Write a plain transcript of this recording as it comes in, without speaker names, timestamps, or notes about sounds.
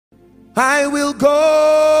I will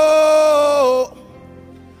go.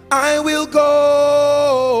 I will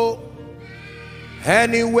go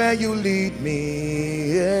anywhere you lead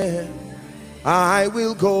me. Yeah. I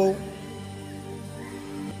will go.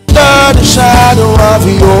 Under the shadow of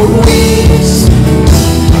your wings,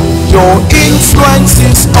 your influence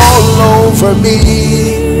is all over me.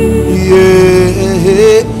 Yeah.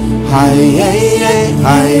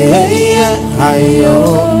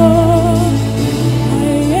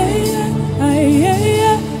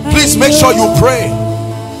 Please make sure you pray.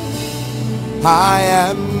 I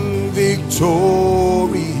am victorious.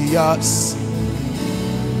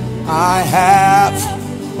 I have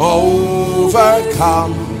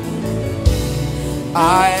overcome.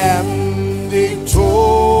 I am victorious.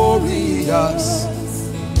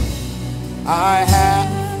 I have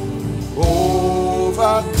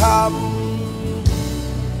overcome.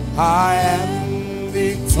 I am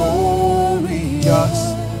victorious.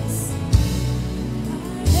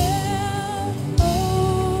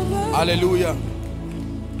 Hallelujah.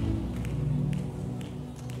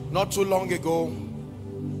 Not too long ago,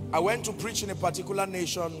 I went to preach in a particular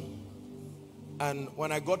nation, and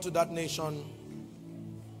when I got to that nation,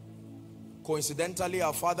 coincidentally,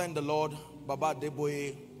 our father in the Lord, Baba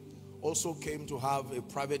Adeboye, also came to have a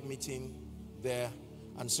private meeting there.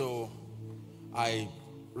 And so I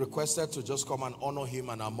requested to just come and honor him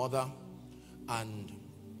and our mother. And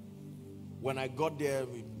when I got there,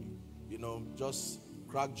 we, just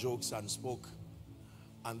cracked jokes and spoke.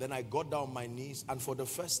 And then I got down on my knees, and for the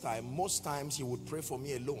first time, most times he would pray for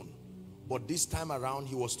me alone, but this time around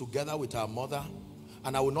he was together with our mother.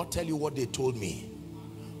 And I will not tell you what they told me,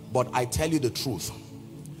 but I tell you the truth,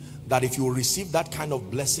 that if you receive that kind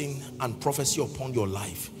of blessing and prophecy upon your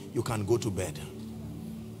life, you can go to bed.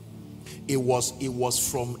 It was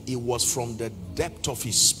from the depth of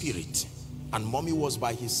his spirit, and mommy was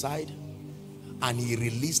by his side, and he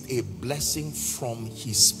released a blessing from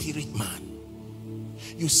his spirit man.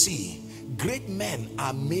 You see, great men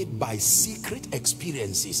are made by secret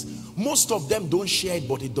experiences. Most of them don't share it,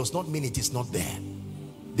 but it does not mean it is not there.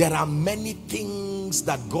 There are many things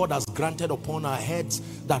that God has granted upon our heads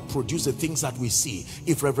that produce the things that we see.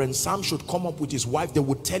 If Reverend Sam should come up with his wife, they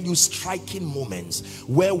would tell you striking moments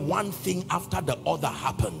where one thing after the other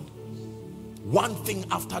happened. One thing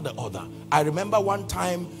after the other. I remember one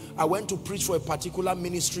time I went to preach for a particular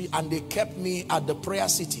ministry, and they kept me at the Prayer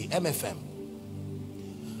City, MFM.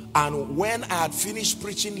 And when I had finished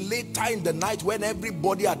preaching later in the night, when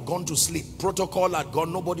everybody had gone to sleep, protocol had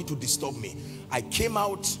gone, nobody to disturb me, I came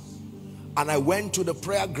out and I went to the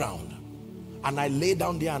prayer ground, and I lay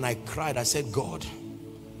down there and I cried. I said, God,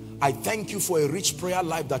 I thank you for a rich prayer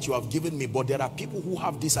life that you have given me, but there are people who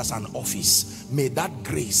have this as an office. May that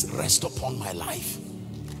grace rest upon my life.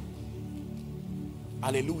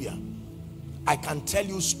 Hallelujah. I can tell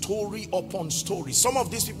you story upon story. Some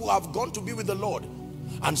of these people have gone to be with the Lord,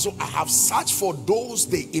 and so I have searched for those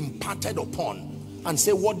they imparted upon and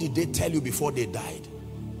say, what did they tell you before they died?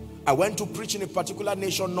 I went to preach in a particular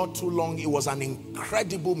nation not too long. It was an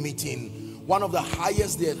incredible meeting, one of the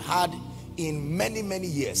highest they had had in many, many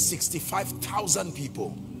years, 65,000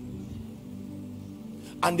 people.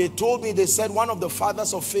 And they told me, they said, one of the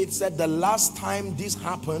fathers of faith said the last time this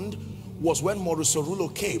happened was when Maurice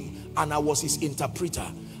Orulo came and I was his interpreter.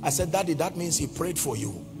 I said, Daddy, that means he prayed for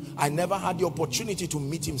you. I never had the opportunity to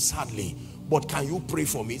meet him, sadly, but can you pray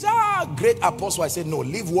for me? He said, great apostle. I said, no,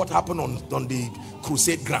 leave what happened on the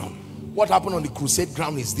crusade ground. What happened on the crusade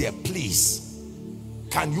ground is there. Please,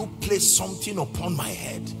 can you place something upon my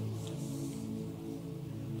head?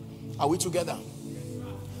 Are we together?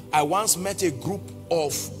 I once met a group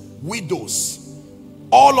of widows.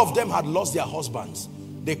 All of them had lost their husbands.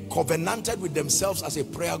 They covenanted with themselves as a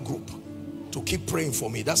prayer group to keep praying for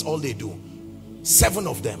me. That's all they do. 7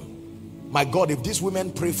 of them. My God, if these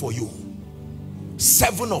women pray for you,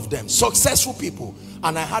 7 of them, successful people,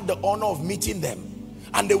 and I had the honor of meeting them,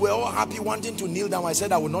 and they were all happy wanting to kneel down. I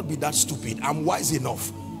said, I will not be that stupid. I'm wise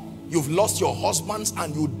enough. You've lost your husbands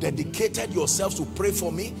and you dedicated yourselves to pray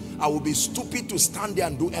for me. I will be stupid to stand there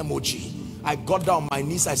and do emoji. I got down on my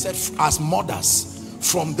knees. I said, as mothers,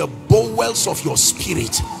 from the bowels of your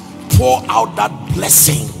spirit, pour out that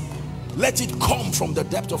blessing. Let it come from the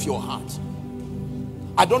depth of your heart.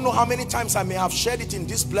 I don't know how many times I may have shared it in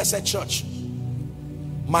this blessed church.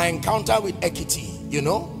 My encounter with Ekiti, you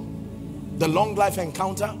know, the long life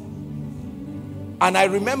encounter. And I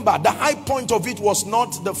remember the high point of it was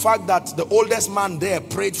not the fact that the oldest man there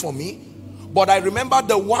prayed for me, but I remember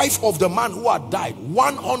the wife of the man who had died,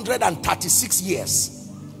 136 years.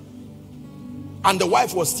 And the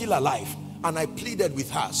wife was still alive. And I pleaded with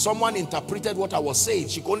her. Someone interpreted what I was saying.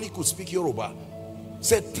 She only could speak Yoruba.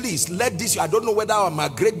 Said, please, let this, I don't know whether I'm a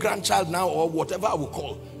great-grandchild now or whatever I will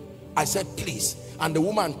call. I said, please. And the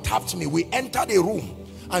woman tapped me. We entered a room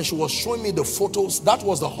and she was showing me the photos. That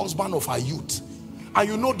was the husband of her youth. And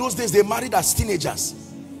you know, those days they married as teenagers.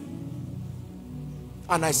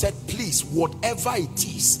 And I said, please, whatever it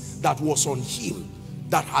is that was on him,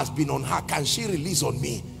 that has been on her, can she release on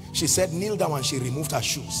me? She said, kneel down, and she removed her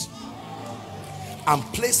shoes and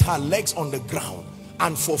placed her legs on the ground.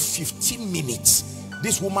 And for 15 minutes,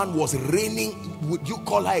 this woman was raining, would you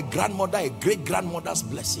call her a grandmother, a great-grandmother's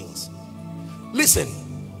blessings. Listen,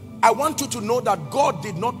 I want you to know that God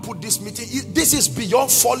did not put this meeting. This is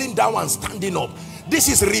beyond falling down and standing up. This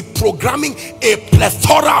is reprogramming a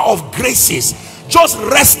plethora of graces, just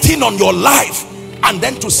resting on your life and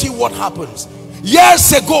then to see what happens.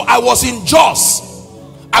 Years ago, I was in Jos.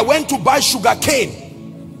 I went to buy sugar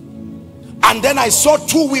cane, and then I saw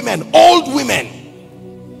two women, old women,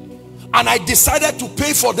 and I decided to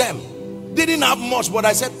pay for them. Didn't have much, but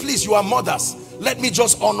I said, please, you are mothers, let me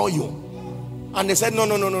just honor you. And they said, no,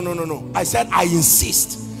 no, no, no, no, no, no. I said, I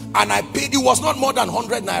insist. And I paid. It was not more than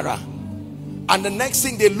 100 naira. And the next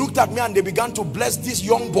thing, they looked at me and they began to bless this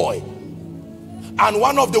young boy. And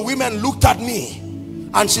one of the women looked at me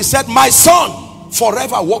and she said, my son,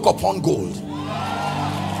 forever walk upon gold.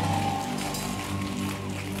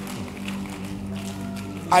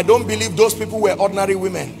 I don't believe those people were ordinary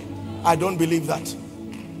women. I don't believe that.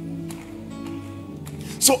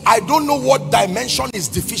 So I don't know what dimension is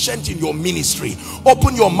deficient in your ministry.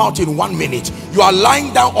 Open your mouth in 1 minute. You are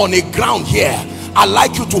lying down on a ground here. I'd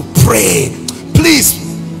like you to pray. Please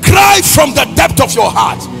cry from the depth of your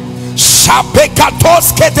heart.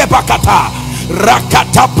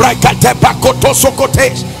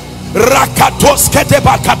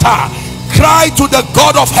 Cry to the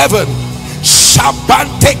God of heaven.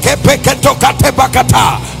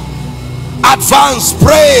 Advance,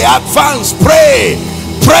 pray, advance, pray,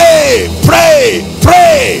 pray, pray,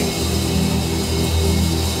 pray.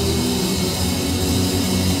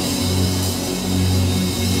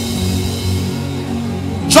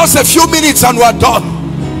 Just a few minutes and we're done.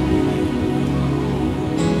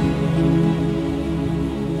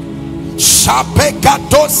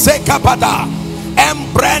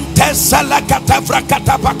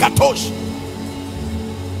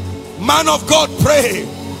 Man of God, pray.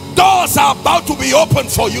 Doors are about to be opened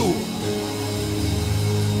for you.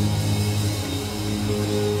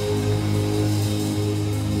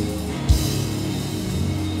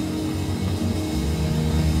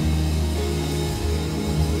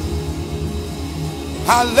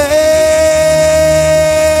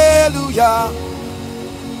 Hallelujah.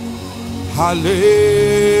 Hallelujah.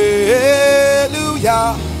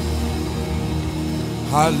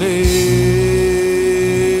 Hallelujah.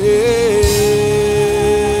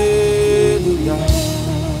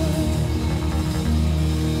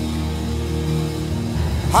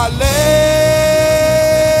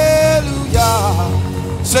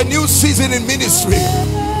 Hallelujah. It's a new season in ministry.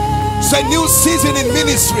 It's a new season in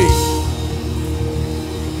ministry.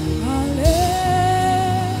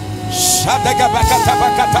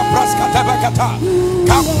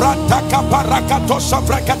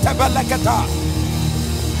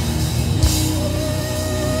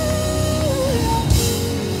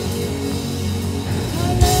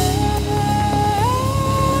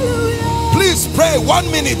 Please pray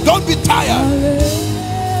 1 minute. Don't be tired.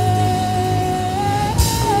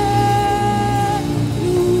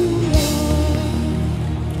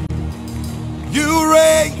 You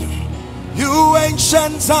reign, you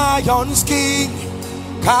ancient Zion's King.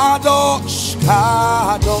 Kadosh,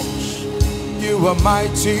 Kadosh, you are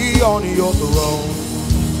mighty on your throne.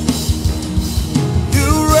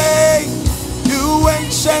 You reign, you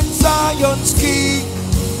ancient Zion's King.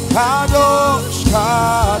 Kadosh,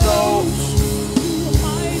 Kadosh,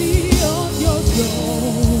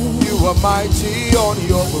 you are mighty on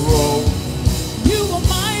your throne. You are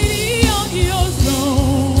mighty on your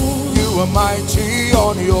throne. You are mighty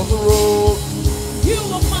on your throne. You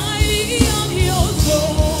are mighty on your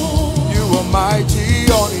throne. You are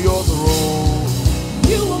mighty on your throne.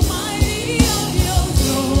 You are mighty on your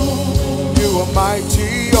throne. You are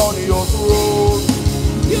mighty on your throne.